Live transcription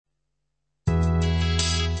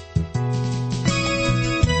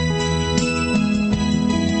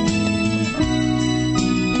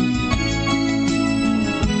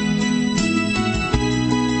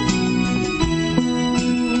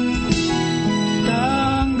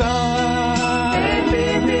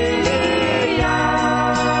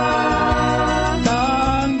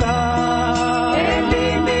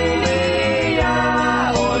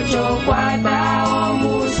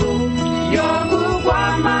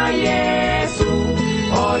Yesu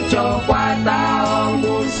ocho kwata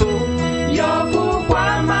ongusu yoku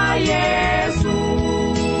kwama Yesu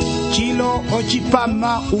chilo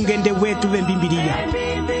ochipama ungende wetu vembimbilia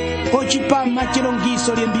ochipama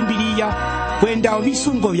chilongiso lyembimbilia kwenda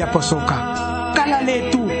ovisungo vyaposoka kala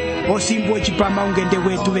letu osimbu ochipama ungende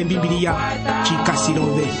wetu vembimbilia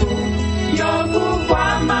chikasilove yoku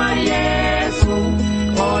kwama Yesu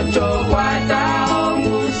ocho kwata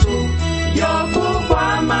ongusu yoku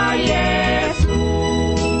kwama Yesu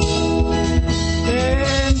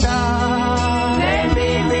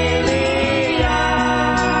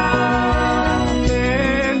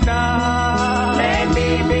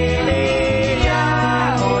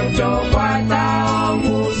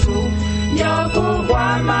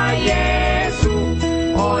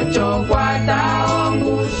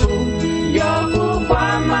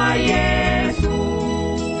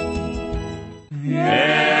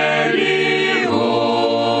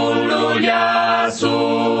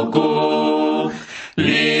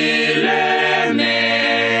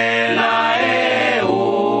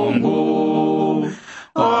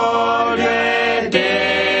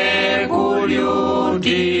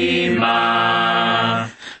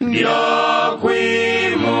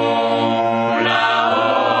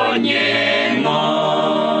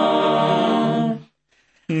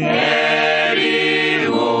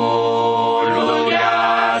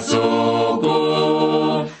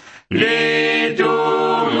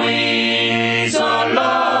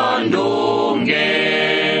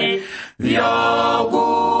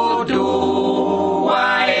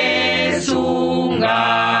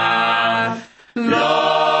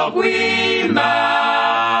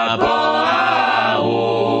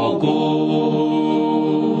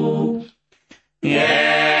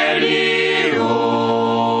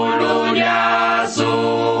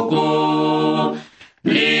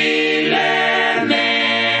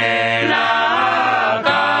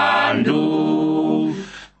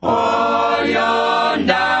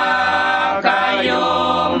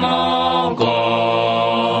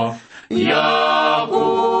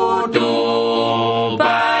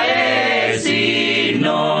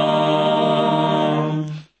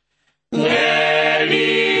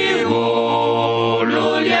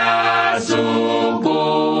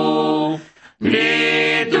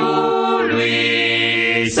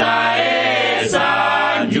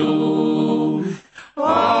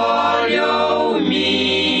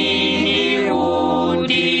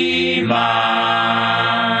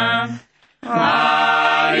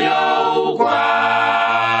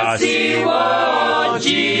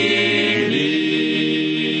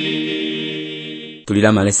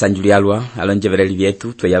tulilama lesanjulialwa alonjevereli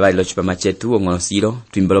vyetu tweyavali lochipama chetu ong'olosilo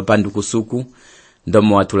twimbelo pandu kusuku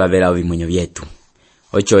ndomo watulavela ovimwenyo vyetu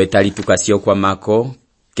ocho etali tukasio kwa mako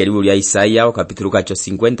kelibu lya Isaya o kapitulu kacho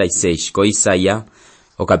 56 ko Isaya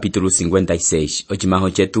o kapitulu 56 ochimaho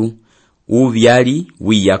chetu uvyali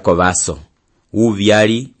wiya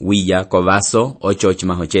kovaso ocho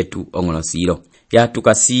ochimaho chetu ong'olosilo ya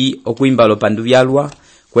tukasi okuimbalo pandu vyalwa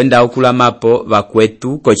kwenda okulamapo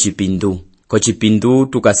vakwetu kochipindu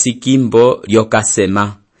tukasi kimbo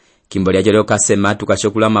lyokasema kimbo lyajo lyokasema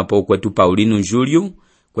tukashokulamapo ukwetu Paulino Julio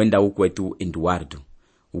kwenda ukwetu Eduardo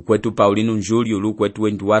ukwetu Paulino Julio lukwetu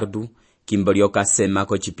Eduardo kimbo lyokasema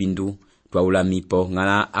kochipindu twaulamipo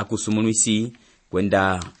ngala akusumunuisi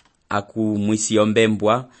kwenda akumwisi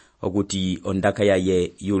ombembwa okuti ondaka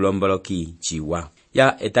yaye yulomboloki chiwa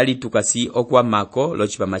ya etali tukasi okwa mako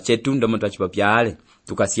lochipama chetu ndomo twachipapyale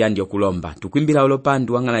tukasi andi okulomba tukwimbila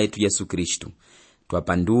olopandu angala yetu Yesu Kristu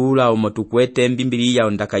twapandula omo tukwete mbimbiliya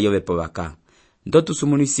ondaka yovepo vaka ndo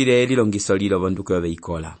tusumunisire lilongiso lilo vonduko yove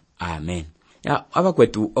ikola amen ya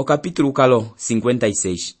abakwetu o kapitulu kalo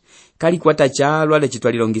 56 kali kwata chalwa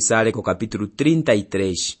lechitwa lilongisale ko kapitulu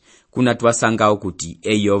 33 kuna twasanga okuti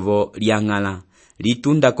eyovo lyangala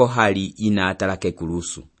litunda ko hali ina atalake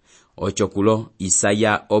kulusu ochokulo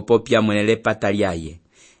Isaya opopya mwenele patalyaye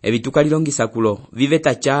ebitukalilongisa kulo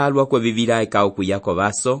viveta chalwa kwe vivila ekao kuyako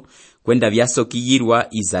vaso kwenda vyasokiyirwa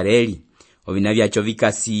Israeli ovina vyacho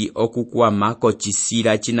vikasi okukwama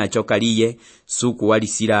kochisila chinachokaliye suku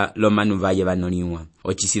walisila lomanu vaye vanoniwa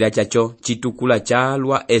ochisila chacho chitukula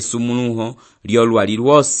chalwa esumunuho lyolwali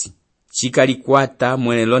lwosi chikalikwata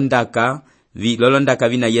mwene lolondaka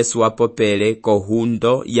vina Yesu wapopele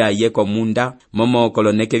kohundo yaye komunda momo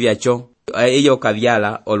koloneke vyacho eyo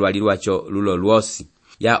kavyala olwali lwacho lulo lwosi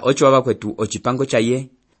ya ocho wabakwetu ochipango chaye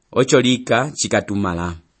ocho lika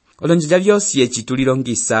chikatumala olonjija vyosi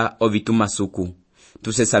echitulilongisa ovituma suku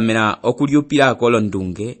tusesamela okulyupila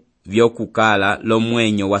kolondunge vyokukala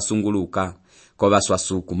lomwenyo wasunguluka kovaswa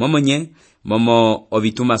suku momonye momo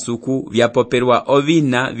ovituma suku vyapoperwa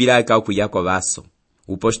ovina vilaka okuyako vaso.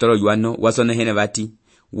 Upostolo Yohano wasonehene vati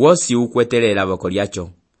wosi ukwetelela voko lyacho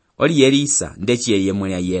oli Elisa ndechi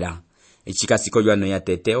yemwe yera. Echikasiko Yohano ya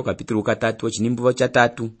Teteo kapitulu 3 chinimbuvo cha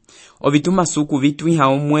 3 ovituma suku vitwiha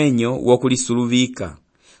omwenyo wokulisuluvika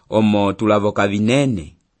omo tulavoka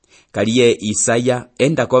vinene kaliye Isaya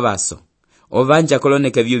enda kovaso ovanja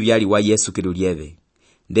koloneke vyu vyali wa Yesu kilulyeve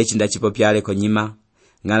ndechi ndachipopyale konyima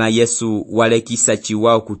ngala Yesu walekisa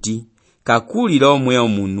chiwao kuti kakulilo omwe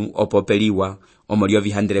omunu opopeliwa omolio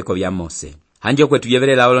vihandeleko vya Mose. Hanjo kwetu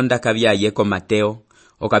yevelela olondaka vyaye ko Mateo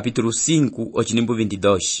o kapitulu 5 ochinimbu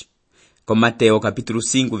 22. Ko Mateo kapitulu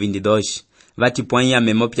 5 22 vati pwanya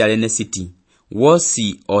memopyale nesiti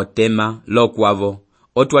wosi otema lokwavo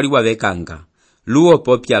otwaliwa vekanga luo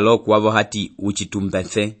popya lokwavo hati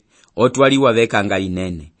uchitumbefe otwaliwa vekanga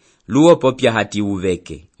linene luo popya hati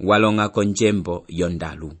uveke walonga konjembo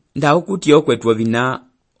yondalu. Ndao kuti okwetu ovina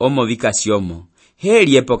omo vikasiomo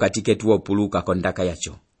heli epo katiketu opuluka kondaka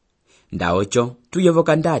yacho. Ndaocho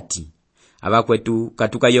tuyevoka ndati abakwetu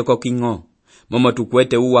katuka yoko kingo momo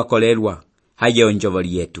tukwete uwakolelwa haye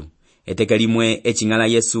onjovoli yetu etekelimwe echingala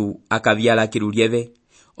Yesu akavyala kilulyeve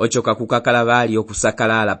ocho kakukakala vali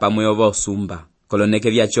okusakalala pamwe ovosumba koloneke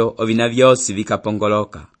vyacho ovina vyosi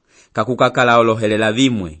vikapongoloka kakukakala olohelela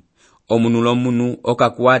vimwe omunulo munu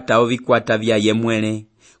okakwata ovikwata vya yemwele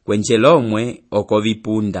kwenjelomwe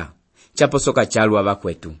okovipunda chaposoka chalu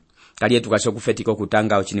abakwetu kaliye tukasho kufetiko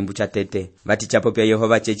kutanga ochinimbu cha tete vati chapo pya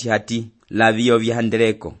Yehova chechi hati lavio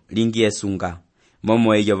vyahandeleko lingi esunga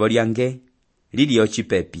momo eyovo lyange lili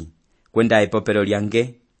ochipepi kwenda epopelo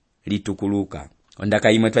lyange litukuluka.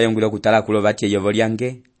 Ondaka imwe twayongwilo kutala kulo vati eyovo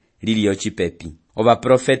lyange lili ochipepi. Oba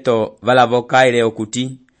profeto valavoka ele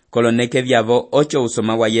okuti koloneke vyavo ocho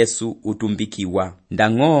usoma wa Yesu utumbikiwa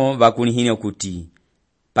ndango vakunihine okuti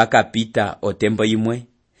pakapita otembo imwe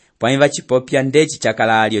pwani vachipopya ndechi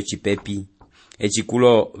chakala alio chipepi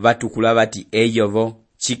echikulo vatukula vati eyovo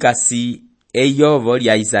chikasi eyovo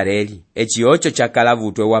lya Israeli echi ocho chakala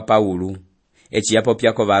vutwe wa Paulu echi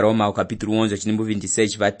yapopya ko Varoma o kapitulu 11 chinimbu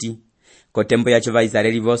 26 vati kotembo yacho va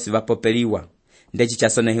Israeli vosi vapopeliwa ndechi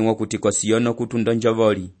chasonehimwe kuti kosiono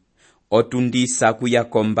kutundonjovoli otundisa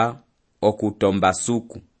kuyakomba okutomba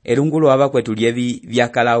suku erungulo abakwetu lyevi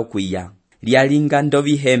vyakala okwiya lyalinga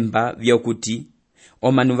ndovihemba vyokuti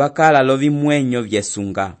omanu vakala lovimwenyo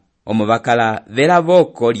vyesunga omo vakala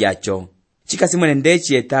velavoko lyacho chikasimwene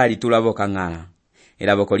ndechi etali tulavoka ngala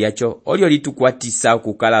elavoko lyacho olio litukwatisa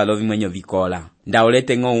okukala lovimwenyo vikola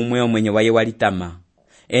ndaolete ngo umwe omwenyo waye walitama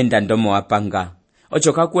enda ndomo wapanga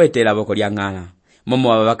ocho kakwete elavoko lya ngala momo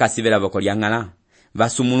wavakasi velavoko lya ngala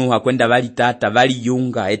vasumunuha kwenda valitata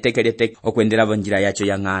valiyunga etekelete okwendela vonjira yacho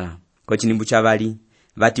ya ngala kochinimbu cha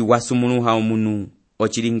vati wasumunuha omunu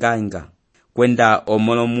ochilinganga kwenda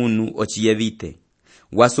omolo munu ochiyevite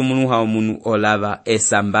wasumunuha omunu olava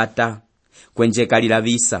esambata kwenje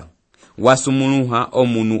kalilavisa wasumunuha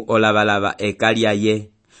omunu olavalava ekaliaye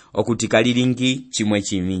okutikalilingi chimwe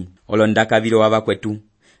chimi olondaka vilo wavakwetu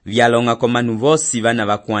vyalonga komanu vosi vana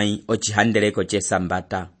vakwai ochihandeleko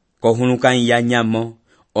chesambata kohunuka ya nyamo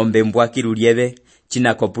ombembwa kilulyeve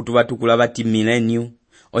chinakoputu vatukula vati millennium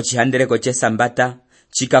ochihandeleko chesambata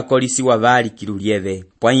chikakolisiwa vali kilulyeve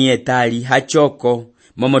pwani etali hachoko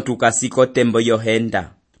momo tukasiko tembo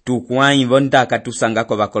yohenda tukwai vondaka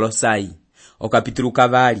tusangako vakolosai okapitulu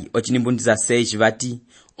kavali ochinimbundi 6 vati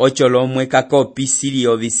ocho lomwe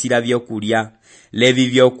kakopisilio visila vyokulya levi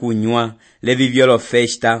vyokunywa levi vyolo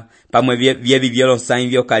festa pamwe vyevi vyolo sain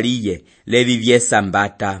vyokaliye levi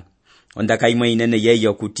vyesambata ondaka imwe inene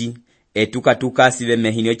yeyo kuti etukasi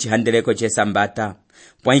vemehinyo chihandeleko chesambata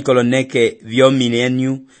pwani koloneke vyo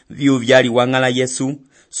millennium vyu vyali wangala Yesu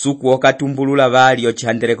suku okatumbulula vali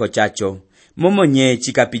ochihandeleko chacho momo nye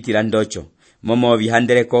chikapitila ndocho momo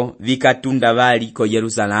vihandeleko vikatunda vali ko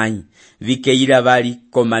Yerusalemu vikeila vali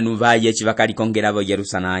ko manu vaye chivakalikongela vo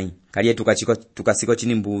Yerusalemu kaliye tukasiko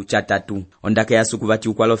chinimbu cha 3 ondaka ya suku vati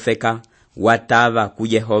ukwalofeka watava ku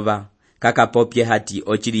Yehova kakapopye hati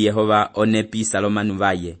ochili Yehova onepisa lo manu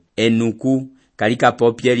vaye enuku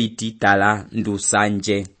kalikapopye liti tala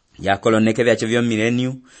ndusanje yakoloneke vyacho vyo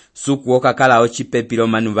millennium suku okakala ochipepilo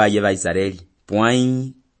manu vaye va Israeli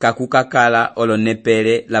pwai kakukakala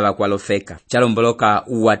olonepele lavakwalofeka chalomboloka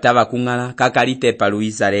uwatava kungala kakalite palu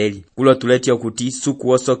Israeli kulo tuleti okuti suku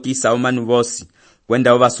osokisa omanu vosi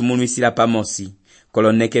kwenda ovasumunuisila pamosi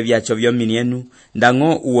koloneke vyacho vyo millennium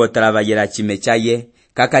ndango uwotalava yela chime chaye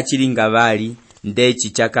kakachilinga vali ndechi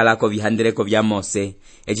chakalako vihandeleko vya Mose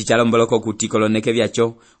echi chalomboloko kuti koloneke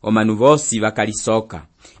vyacho omanu vosi vakalisoka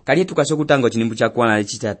Kali tukasokutango chinimbu cha kwana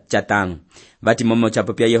cha tano vati momo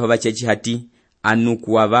chapopya Yehova chechi hati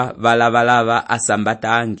anukuwava valavalava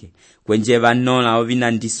asambata ange kwenje vanola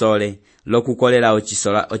ovina ndisole lokukolela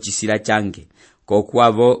ochisila change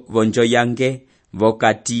kokuavo vonjo yange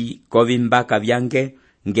vokati kovimbaka vyange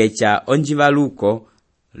ngecha onjivaluko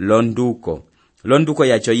londuko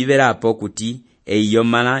yacho yiverapo kuti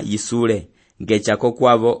eiyomala yisule ngecha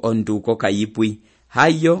kokuavo onduko kayipwi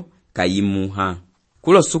hayo kayimuha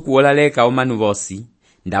kulo suku wolaleka omanu vosi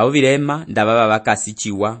ndawo vilema ndavava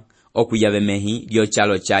vakasichiwa okuya vemehi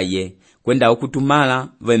lyochalo chaye kwenda okutumala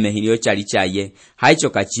vemehi lyochali chaye haicho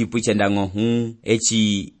kachipwi chenda ng'ohu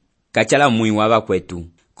echi kachala muiwa vakwetu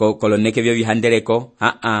koloneke vyo vihandeleko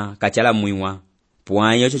kachala muiwa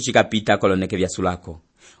puanyo cho chikapita koloneke vya sulako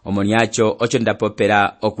omoniacho ocho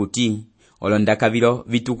ndapopera okuti olondakavilo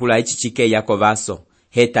vitukula echi chikeya kovaso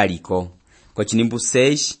hetaliko kochinimbu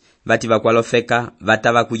 6 vati vakwalofeka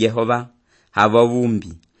vatava ku Yehova havo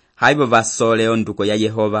vumbi haibo vasole onduko ya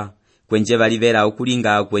Yehova kwenje valivera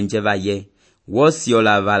okulinga kwenje vaye wosi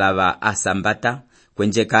olavalava asambata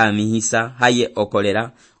kwenje kaamihisa haye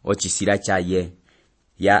okolera ochisila chaye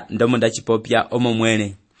ya ndomo ndachipopya omo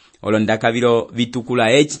mwene olondakavilo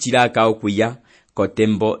vitukula echi chilaka okuya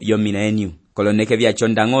kotembo yo millennium koloneke vyacho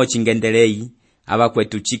ndango chingendelei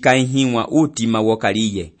abakwetu chikainhiwa utima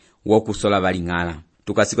wokaliye wokusola balingala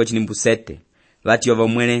tukasiko chinimbu 7 vati ovo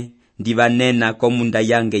mwene ndivanena komunda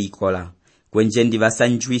yange ikola kwenje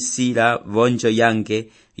ndivasanjwisira vonjo yange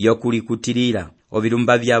yokulikutilira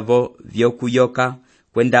ovilumba vyavo vyokuyoka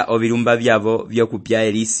kwenda ovilumba vyavo vyokupya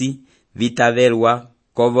elisi vitavelwa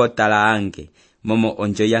kovotala ange momo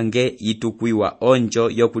onjo yange yitukwiwa onjo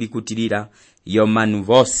yokulikutilira yomanu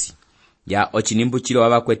vosi ya ochinimbu chilo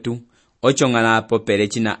abakwetu ochongala popere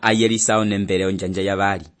china ayelisa onembele onjanja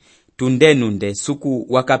yavali tundenunde suku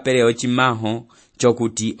wakapele ochimaho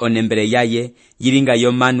chokuti onembele yaye yilinga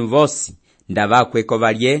yomanu vosi ndavakweko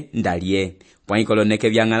valye ndalye pwaikoloneke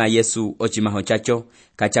vyangala Yesu ochimaho chacho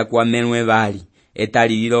kachakuwa menwe vali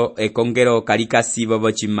etalililo ekongelo kalikasivo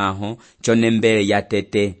vochimaho chonembele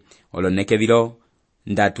yatete oloneke vilo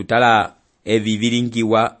ndatutala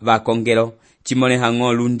evivilingiwa vakongelo chimone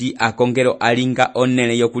hango lundi akongelo alinga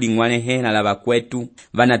onene yokulingwane hena la bakwetu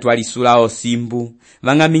vanatwalisula osimbu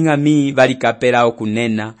vang'aming'ami valikapela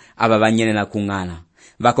okunena aba banyelela kung'ala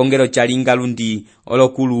vakongelo chalinga lundi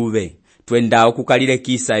olokuluve twenda okukalile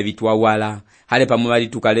kisa evitwawala hale pamwe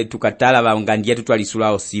tukatala vangandiye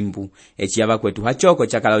tutwalisula osimbu echi abakwetu hachoko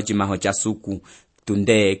chakala ochimaho cha suku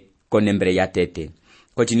tunde konembele ya tete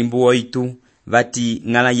kochinimbu oitu vati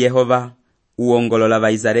ng'ala Yehova uongolola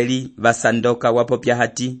vaisraeli vasandoka wapopya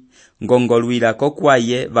hati ngongolwila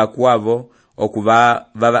kokwaye vakwavo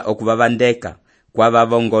okuvavandeka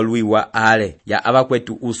kwavavongolwiwa ale ya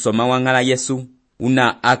abakwetu usoma wang'ala Yesu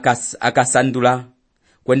una akasandula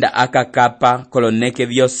kwenda akakapa koloneke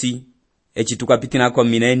vyosi echi tukapitinako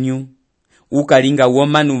millennium ukalinga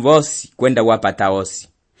womanu vosi kwenda wapata osi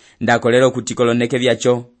ndakolero kuti koloneke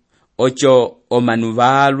vyacho ocho omanu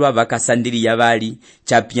valwa vakasandili yavali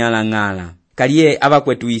chapyala ng'ala kaliye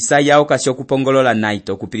abakwetu Isaya okasho kupongolola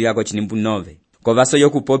naito kupililako chinimbu 9 kovaso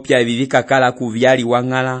yokupopya evivika kala kuvyali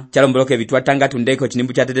wang'ala chalomboloke vitwatanga tundeko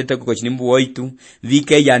chinimbu chatetete ko chinimbu 8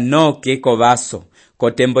 vike yanoke kovaso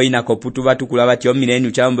kotembo ina koputu vatukula vati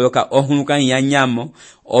omilenu chalomboloka ohuluka yanyamo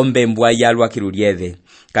ombembwa yalwa kirulieve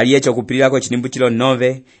kaliye chokupililako chinimbu chilo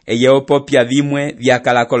 9 eyeopopya vimwe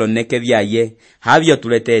vyakala koloneke vyaye havyo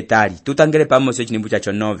tulete etali tutangele pamosi chinimbu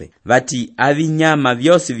chacho 9 vati avinyama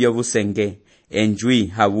vyosi vyovusenge enjwi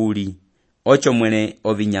hawuli ocho mwene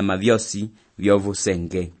ovinyama vyosi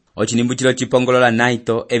vyovusenge ochinimbu chilo chipongolola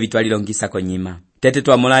naito evitwalilongisa konyima tete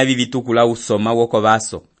twamola evi vitukula usoma woko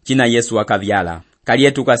vaso china Yesu wakavyala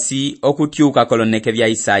kaliye tukasi okutyuka koloneke vya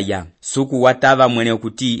Isaya suku watava mwene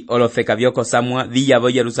okuti olofeka vyokosamwa viyavo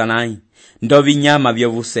Yerusalemu ndo vinyama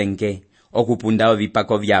vyovusenge okupundao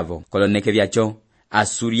vipako vyavo koloneke vyacho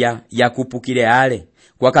Asuria yakupukile ale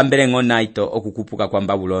kwakambele ng'onaito okukupuka kwa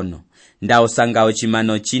Babulono ndaosanga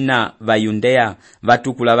ochimano china vayundea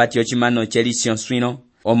vatukula vati ochimano chelisio swino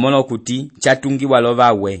omolo kuti chatungiwa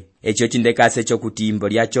lovawe echo chindekase chokuti imbo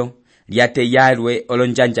lyacho lyate yalwe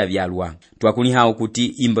olonjanja vyalwa twakuliha okuti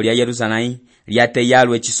imbo lya Yerusalemu lyate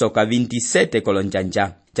yalwe chisoka 27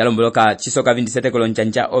 kolonjanja chalomboloka chisoka 27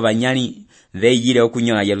 kolonjanja ovanyali veyile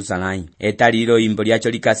okunyola Yerusalemu etalilo imbo lyacho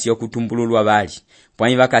likasi okutumbululwa bali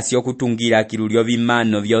pwani vakasi okutungira kilulyo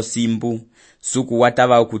vimano vyosimbu suku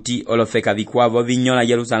watava okuti olofeka vikwavo vinyola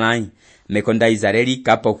Yerusalemu mekonda Israeli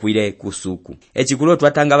kapokwile kusuku echikulo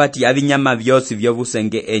twatanga vati avinyama vyosi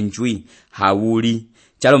vyovusenge enjwi hawuli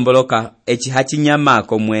chalomboloka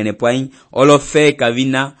echihachinyamako mwene pwai olofeka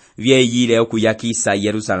vina vyeyile okuyakisa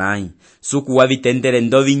Yerusalemu suku wavitendele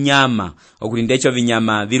ndo vinyama okuli ndecho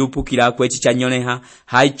vinyama virupukila kwechi chanyoneha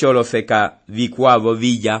haicho olofeka vikwavo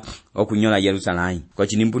vija okunyola Yerusalemu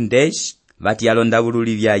kochinimbu ndeshi vati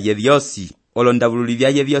alondavululi vyaye vyosi olondavululi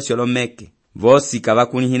vyaye vyosi olomeke vosi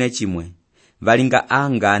kavakunihine chimwe valinga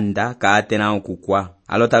anganda kaatena okukwa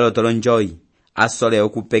alotalotolo njoi asole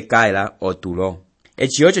okupekaela otulo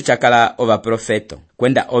echiyocho chakala ova profeto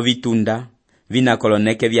kwenda ovitunda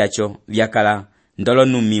vinakoloneke vyacho vyakala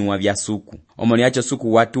ndolonumiwa vya suku omoni yacho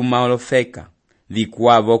suku watuma olofeka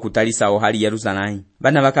vikwavo kutalisa ohali Yerusalemu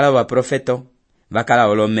vana vakala ova profeto vakala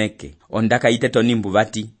olomeke ondaka iteto nimbu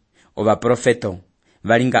vati ova profeto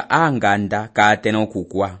valinga anganda kaatena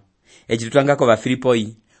okukwa echitutangako va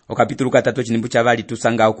Filipoi okapitulu 3 chinimbu chavali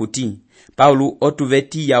tusanga okuti Paulo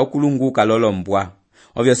otuvetiya okulunguka lolombwa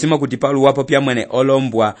ovyo simo kuti Paulo wapo pya mwene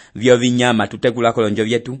olombwa vyo vinyama tutekula kolonjo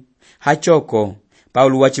vyetu hachoko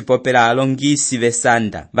Paulo wachipopela alongisi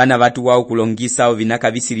vesanda vana vatu wao kulongisa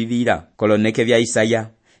ovinaka visilivira koloneke vya Isaya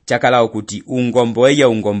chakala okuti ungombo eye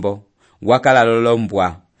ungombo wakala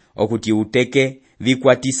lolombwa okuti uteke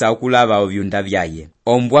vikwatisa okulava ovyunda vyaye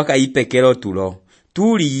ombwa kaipekelo tulo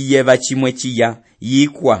tuli iye vachimwe chiya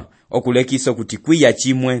yikwa okulekiso kuti kwiya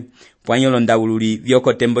chimwe pwanyolo ndawululi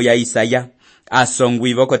vyokotembo ya Isaya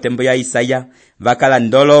asongwi vokotembo ya Isaya vakala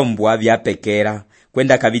ndolombwa vyapekera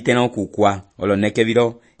kwenda kavitena okukwa oloneke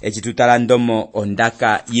vilo echitutala ndomo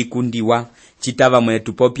ondaka yikundiwa chitava mwene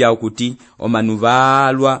tupopya okuti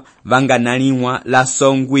omanuvalwa vanganaliwa la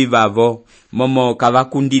songwi vavo momo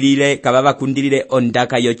kavavakundilile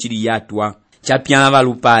ondaka yochili yatwa chapyana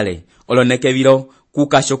valupale oloneke vilo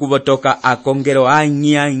kukasho kuvotoka akongelo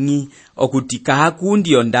anyi okuti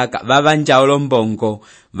kahakundi ondaka vavanja olombongo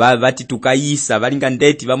vati tukayisa valinga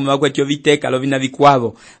ndeti vamwe vakwetyo viteka lovina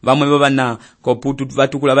vikwavo vamwe vovana koputu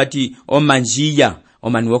vatukula vati omanjiya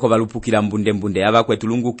omanu woko valupukila mbunde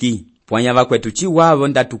avakwetulunguki pwanya vakwetu chiwavo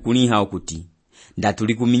ndatukuniha okuti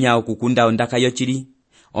ndatulikuminya okukunda ondaka yochili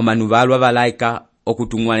omanu valwa valaika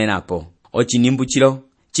okutungwane napo ochinimbu chilo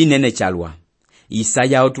chinene chalwa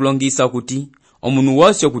Isaya otulongisa okuti omunu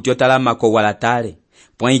wosi okuti otalamako walatale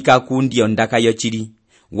pwaika kundi ondaka yochili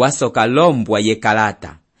wasoka lombwa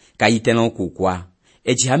yekalata kaitena okukwa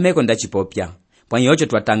echihameko ndachipopya pwanyocho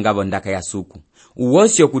twatanga ondaka ya suku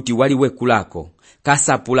uwosi okuti waliwe kulako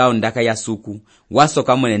kasapula ondaka ya suku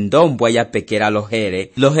wasoka mwene ndombwa yapekera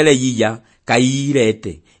lohele yiya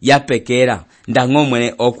kairete yapekera ndango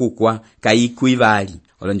mwene okukwa kaikuivali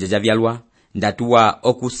olonjeja vyalwa ndatuwa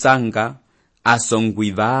okusanga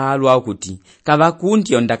asongwi valwa okuti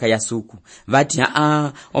kavakundi ondaka ya suku vati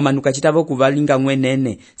omanu kachitavo kuvalinga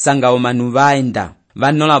mwenene sanga omanu vaenda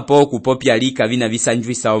vanolapo okupopya lika vina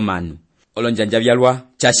visanjwisa omanu olonjanja vyalwa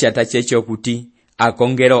chashata cheche okuti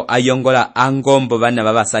akongelo ayongola angombo vana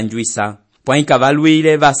vavasanjwisa pwaika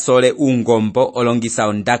valwile vasole ungombo olongisa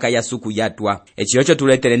ondaka ya suku yatwa echiyocho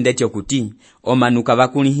tuletere ndeti okuti omanu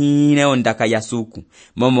kavakunihine ondaka ya suku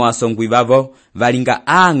momo asongwi vavo valinga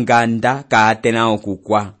anganda kaatena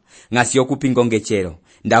okukwa ngasi okupingongechero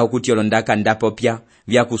ndaho kuti olondaka ndapopya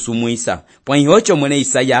vyakusumuisa pwanyocho mwene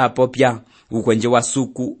Isaya apopya ukwenje wa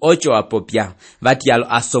suku ocho apopya vati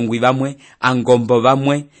asongwi vamwe angombo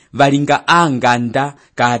vamwe valinga anganda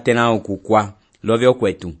kaatena okukwa lovyo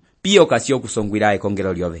kwetu piyo kasio kusongwira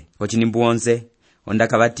ekongelo lyove ochinimbu onze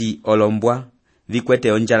ondaka vati olombwa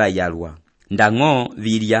vikwete onjala yalwa ndango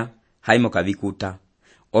vilya haimo kavikuta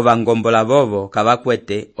ovangombola vovo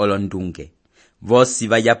kavakwete olondunge vosi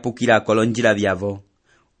vayapukila kolonjila vyavo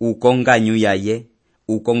ukonganyu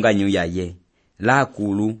yaye la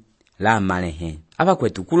kulu la malehe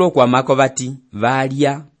avakwetu kulo kwa mako vati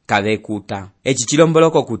valya kavekuta echi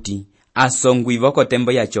chilomboloko kuti asongwi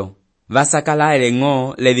vokotembo yacho vasakala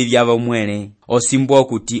elengo levi vyavo mwene osimbo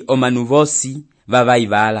okuti omanu vosi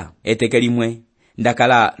vavaivala eteke limwe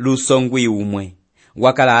ndakala lusongwi umwe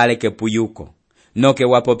wakala aleke puyuko noke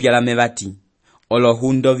wapopyalame vati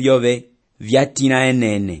olohundo vyove vyatina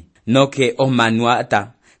enene noke omanu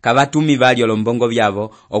ata kavatumi vali olombongo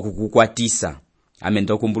vyavo okukukwatisa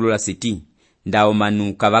amendo kumbulula siti nda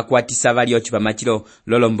omanu kavakwatisa vali ochipamachilo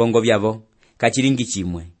lolombongo vyavo kachilingi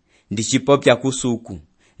chimwe ndichipopya kusuku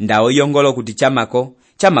nda oyongolo kuti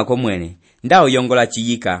chamako mwene nda oyongola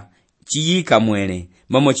chiyika mwene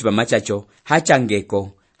momo chipamachacho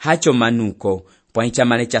hachangeko hacho manuko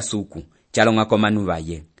pwanchamane cha suku chalongako manu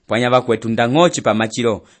vaye pwanya vakwetu ndango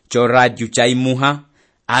chipamachilo cho radio chaimuha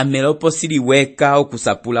amelopo siliweka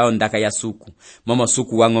okusapula ondaka ya suku momo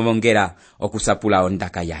suku wang'ovongera okusapula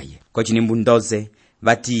ondaka yaye kochinimbu ndoze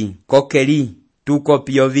vati kokeli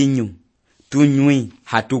tukopyo vinyu tunywi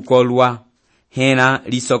hatukolwa hena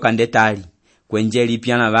lisoka ndetali kwenje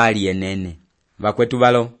lipyana bali enene bakwetu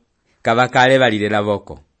balo kabakale balirela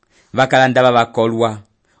boko bakalanda babakolwa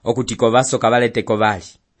okutiko basoka baleteko bali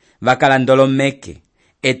bakalandolo meke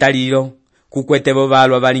etalilo kukwete bo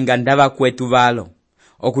balo balinganda bakwetu balo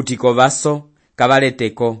okutiko baso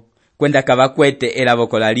kabaleteko kwenda kabakwete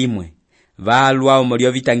elaboko la limwe balwa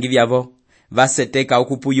omulyo bitangi byabo baseteka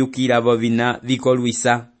okupuyukira bo bina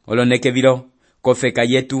bikolwisa oloneke biro kofeka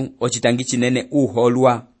yetu ochitangi chinene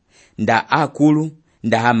uholwa nda akulu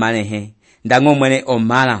nda amanehe nda ngomwene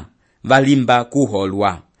omala balimba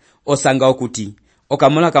kuholwa osanga okuti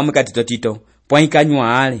okamola kamwe katitotito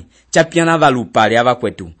pwaikanywa ale chapyana balupale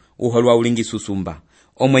abakwetu uholwa ulingi susumba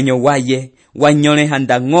omwenyo waye wanyoleha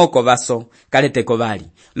nda ngoko baso kaleteko bali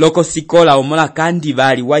loko sikola omola kandi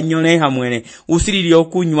bali wanyoleha mwene usirili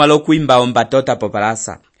okunywa lokuimba ombatota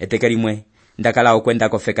popalasa etekelimwe ndakala okwenda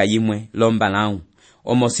kofeka yimwe lomba nau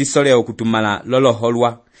omosisole okutumala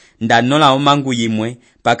loloholwa ndanola omangu yimwe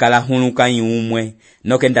pakala hunukai umwe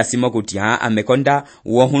nokenda simo kuti amekonda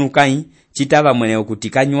uo hunukai chitaba mwene okuti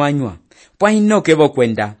kanywanywa pwainoke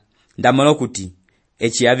bokwenda ndamolo kuti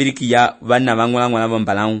echiabirikiya bana bangwala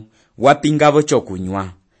bombalau wapingabo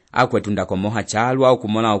chokunywa akwetu ndakomoha chalwa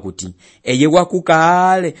okumola okuti eye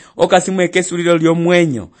wakukale okasimwe kesulilo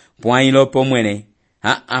lyomwenyo pwailo pomwene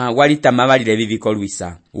walitama balile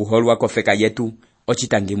bibikolwisa uholwa kofeka yetu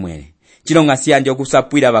ochitangi mwene chilonga siyandi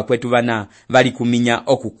okusapwira bakwetu bana bali kuminya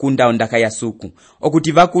okukunda ondaka ya suku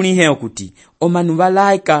okuti bakulihe okuti omanu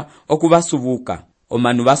balaika okubasubuka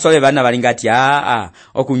omanu basole bana balingati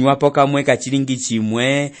okunywapo kamwe kachilingi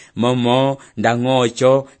chimwe momo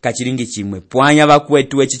ndangocho kachilingi chimwe pwanya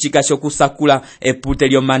bakwetu echichikasho kusakula epute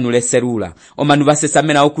lyomanu leserula omanu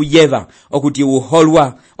basesamena okuyeva okuti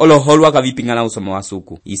uholwa oloholwa kabipingana usomo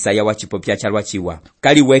wasuku Isaya wachipopya chalwa chiwa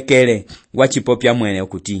kali wekele wachipopya mwene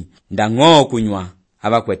okuti ndango kunywa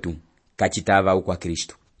abakwetu kachitava ukwa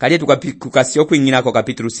Kristo kali tukasio kuingirako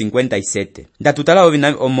kapitulu 57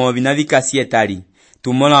 ndatutala omo binavikasi etali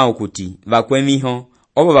tumola okuti bakwemiho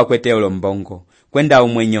obo bakwete olombongo kwenda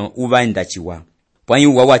omwenyo ubaenda chiwa pwanyi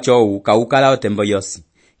uwa wacho kaukala otembo yosi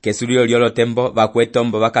kesulio lyolo tembo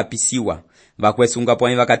bakwetombo bakapisiwa bakwesunga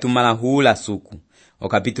pwanyi bakatumala hula suku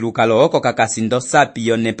okapitulu kalo oko kakasindo sapi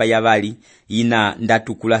yonepa yabali ina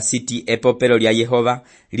ndatukula siti epopelo lya Yehova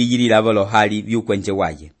liyilila bolo hali byukwenje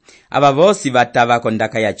waye aba bosi bataba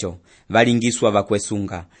kondaka yacho balingiswa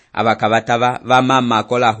bakwesunga abakabataba bamama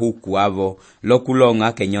kola huku abo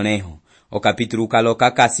lokulonga kenyoneho okapitulu kalo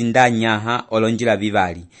kakasindanya olonjila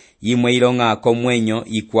bibali yimwe ilonga komwenyo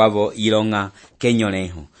ikwabo ilonga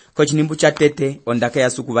kenyoneho kochinimbu cha tete ondaka ya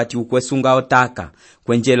suku bati ukwesunga otaka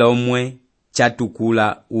kwenjela omwe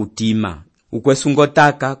chatukula utima ukwesunga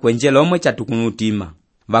otaka kwenjela omwe chatukula utima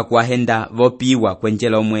bakwahenda vopiwa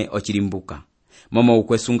kwenjela omwe ochilimbuka momo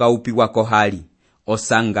ukwesunga upiwa kohali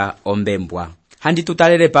osanga ombembwa handi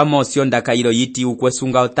tutalele pamosi ondaka ilo yiti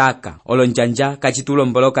ukwesunga otaka olonjanja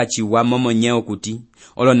kachitulomboloka chiwa momo nyeo kuti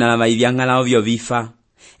olonalama ivyangala ovyo bifa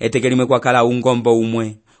etekelimwe kwa kala ungombo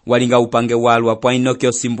umwe walinga upange walwa pwainoke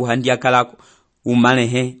osimbu handi akala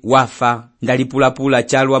umanehe wafa ndalipulapula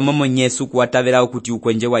chalwa momo nyesu kuwatavela okuti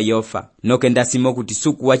ukwenje wa yofa noke ndasimo kuti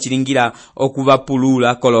suku wachilingira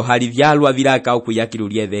okuvapulula kolo hali vyalwa vilaka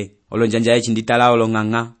okuyakilulyeve olonjanja echi nditala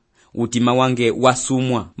olonganga utima wange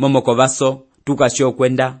wasumwa momoko baso tukasho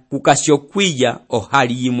kwenda kukasho kwiya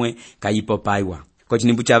ohali yimwe kayipopaiwa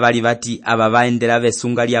kochinimbu cha bali bati aba baendera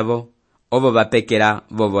besunga lyabo obo bapekera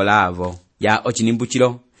bobolavo ya ochinimbu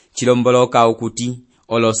chilomboloka okuti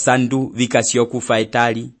olosandu vikasho kufa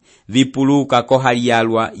etali vipuluka kohali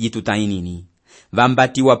yalwa yitutainini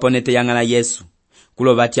bambati waponete yangala Yesu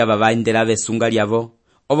kulo bati aba baendera besunga lyabo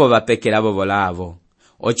obo bapekera bobolavo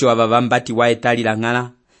ocho aba bambati wa etali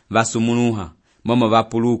langala basumunuha momo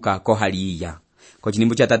bapuluka kohaliya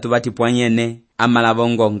kochinimbu cha tatu bati pwanyene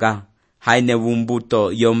amalabongonga haine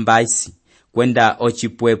bumbuto yombaisi kwenda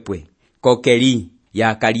ochipwepwe kokeli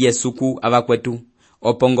ya kalie suku abakwetu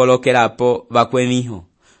opongolokerapo bakwemiho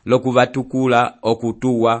lokubatukula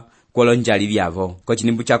okutuwa kolonjali byavo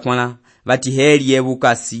kochinimbu cha kwana bati helie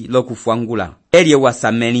bukasi lokufwangula helie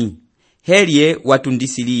wasameni helie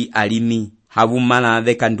watundisili alimi habumana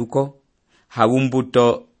bekanduko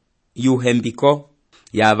habumbuto yuhembiko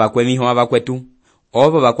ya bakwemiho abakwetu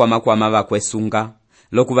obo bakwama bakwesunga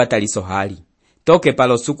lokubataliso hali toke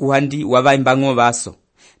palo suku handi wabaimbango baso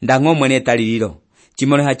ndango mwene talililo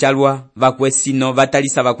chimone hachalwa bakwesino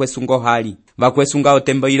batalisa bakwesungo hali bakwesunga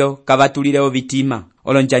otembo ilo kabatulile obitima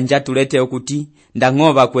olonjanja tulete okuti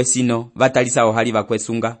ndango bakwesino batalisa ohali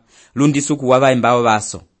bakwesunga lundi suku wabaimbao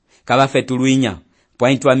baso kabafetuluinya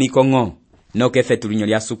pwaintwa mikongo nokefe tulinyo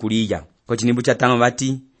lya sukuliya. Kochinibu cha 5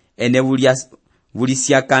 bati ene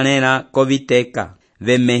bulisyakanena koviteka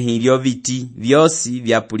vemehilyo viti vyosi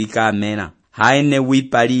vyapulika amena. Haene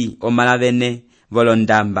wipali omala vene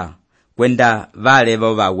volondamba kwenda vale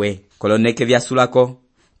vovawe koloneke vyasulako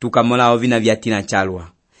tukamola ovina vyatina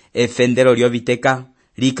chalwa efendero lyo viteka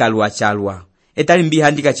likalwa chalwa etali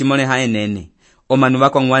mbihandika chimone haenene omanu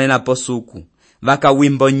vakongwane na posuku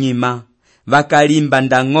vakawimbo nyima vakalimba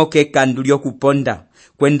ndang'oke kandu lyokuponda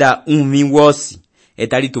kwenda umi wosi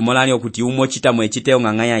etali tumolani okuti umo chitamwe chiteo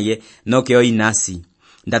ng'ang'ayaye nokeo inasi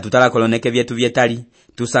ndatutala koloneke vyetu vyetali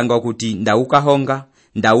tusanga okuti ndaukahonga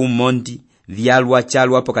ndaumondi vyalwa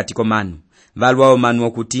chalwa pokati komanu valwa omanu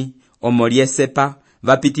okuti omoliesepa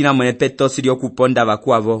vapitina mwene petosi lyokuponda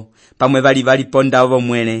vakuavo pamwe vali ponda ovo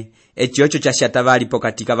mwene echiocho chashata vali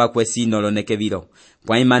pokati kavakwesi noloneke vilo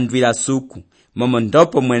pwaimandwila suku momo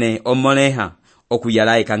ndopo mwene omoleha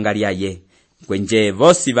okuyala ekanga lyaye kwenje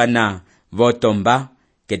vosi vana votomba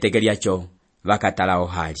keteke lyacho vakatala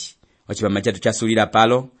ohali ochipama chetu chasulila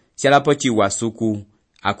palo syalapo chiwa suku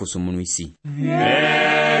akusumunuisi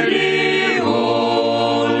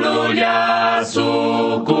Elihulu lya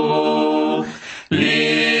suku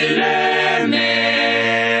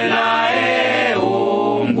lilemela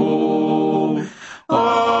eungu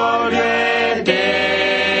olete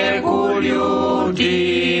kulyutima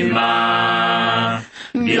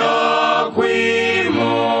byokwimula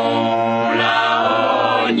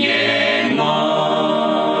onyengo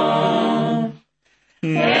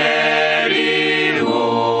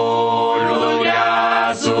Elihulu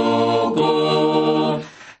lya suku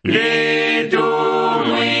litumwiso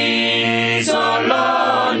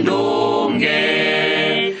londunge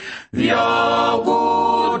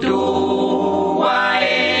vyokutuwa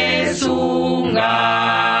esunga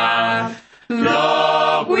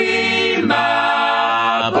lokwimba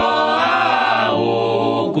po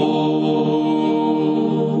auku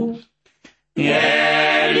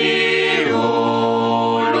Elihulu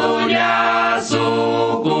lya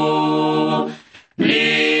suku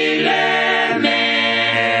lilemela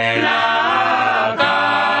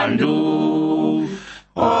kandu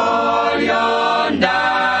olyondaka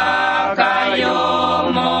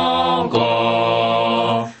yomoko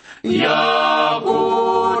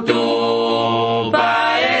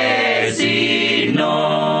yokutupa esino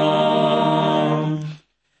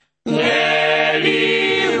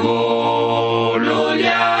Elihulu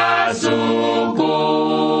lya suku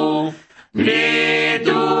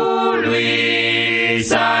litulwisa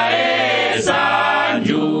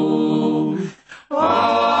esanju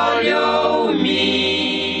olyoumi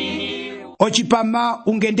ochipama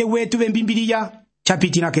ungende wetu vembimbiliya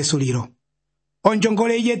chapitina kesulilo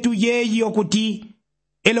onjongole yetu yeyi okuti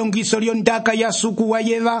elongiso lyondaka ya suku wa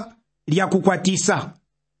yeva lyakukwatisa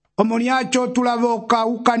omo lyacho tulavoka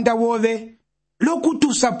ukanda wove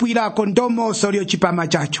lokutusapwilako ndomoso lyochipama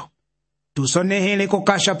chacho tusonehele ko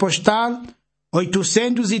kasha postal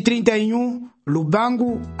 831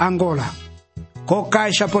 Lubangu, Angola. Ko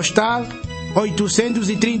caixa postal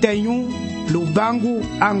 831 Lubangu,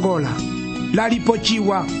 Angola.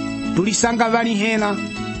 Lalipochiwa tulisanga vani hela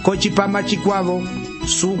ko chipama chikwavo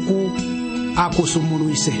suku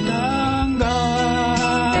akusumuluise.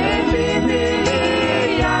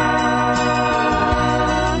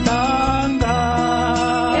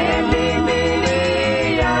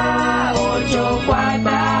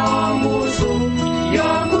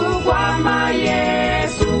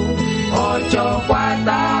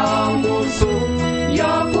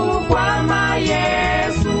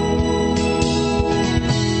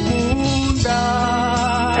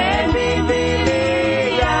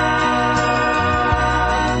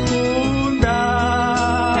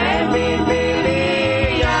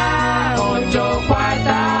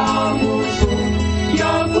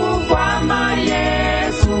 Yoku kwa ma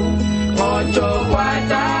Yesu, ocho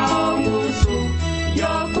kwata